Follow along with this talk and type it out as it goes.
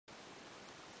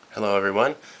Hello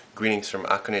everyone, greetings from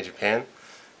Akane, Japan.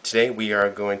 Today we are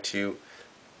going to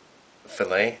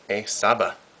fillet a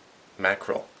Saba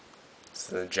mackerel. It's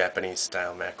the Japanese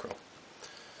style mackerel.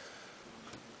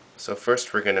 So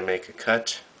first we're going to make a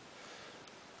cut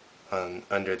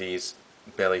under these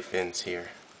belly fins here.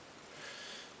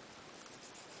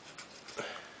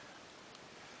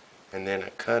 And then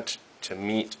a cut to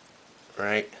meet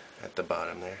right at the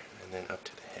bottom there, and then up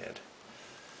to the head.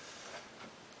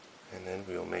 And then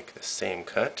we will make the same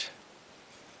cut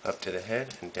up to the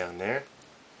head and down there.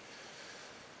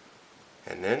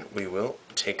 And then we will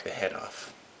take the head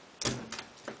off.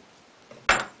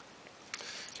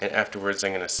 And afterwards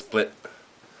I'm going to split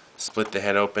the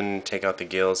head open, take out the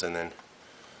gills, and then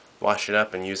wash it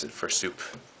up and use it for soup.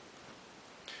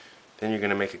 Then you're going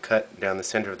to make a cut down the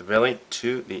center of the belly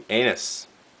to the anus.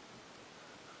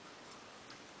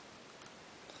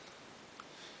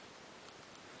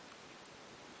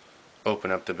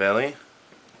 Open up the belly.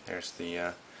 There's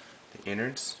the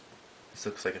innards. This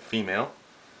looks like a female.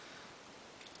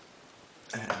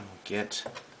 And we'll get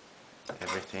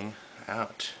everything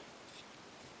out.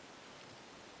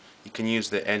 You can use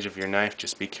the edge of your knife,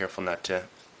 just be careful not to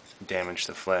damage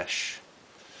the flesh.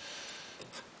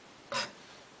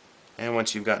 And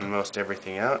once you've gotten most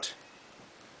everything out,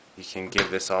 you can give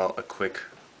this all a quick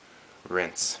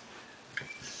rinse.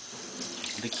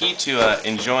 The key to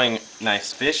enjoying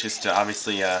nice fish is to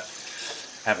obviously have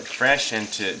it fresh and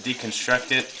to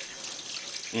deconstruct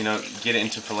it. You know, get it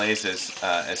into fillets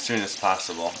as soon as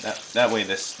possible. That way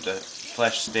the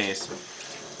flesh stays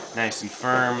nice and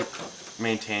firm,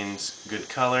 maintains good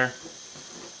color,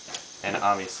 and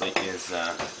obviously is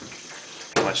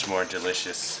much more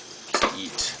delicious to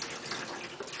eat.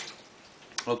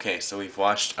 Okay, so we've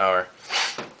washed our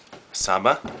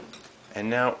Saba, and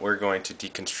now we're going to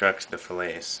deconstruct the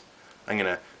fillets. I'm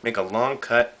going to make a long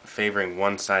cut favoring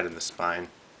one side of the spine.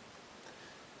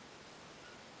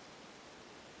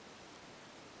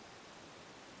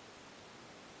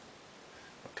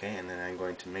 Okay, and then I'm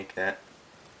going to make that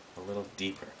a little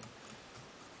deeper,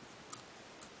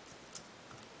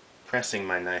 pressing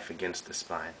my knife against the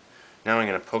spine. Now I'm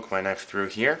going to poke my knife through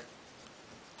here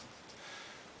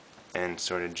and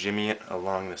sort of jimmy it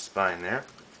along the spine there,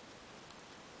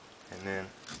 and then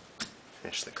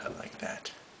finish the cut like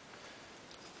that.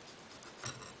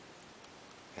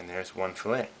 And there's one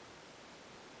fillet.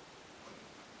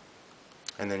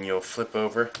 And then you'll flip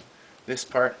over this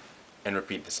part and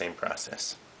repeat the same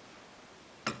process.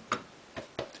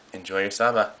 Enjoy your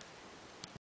Saba.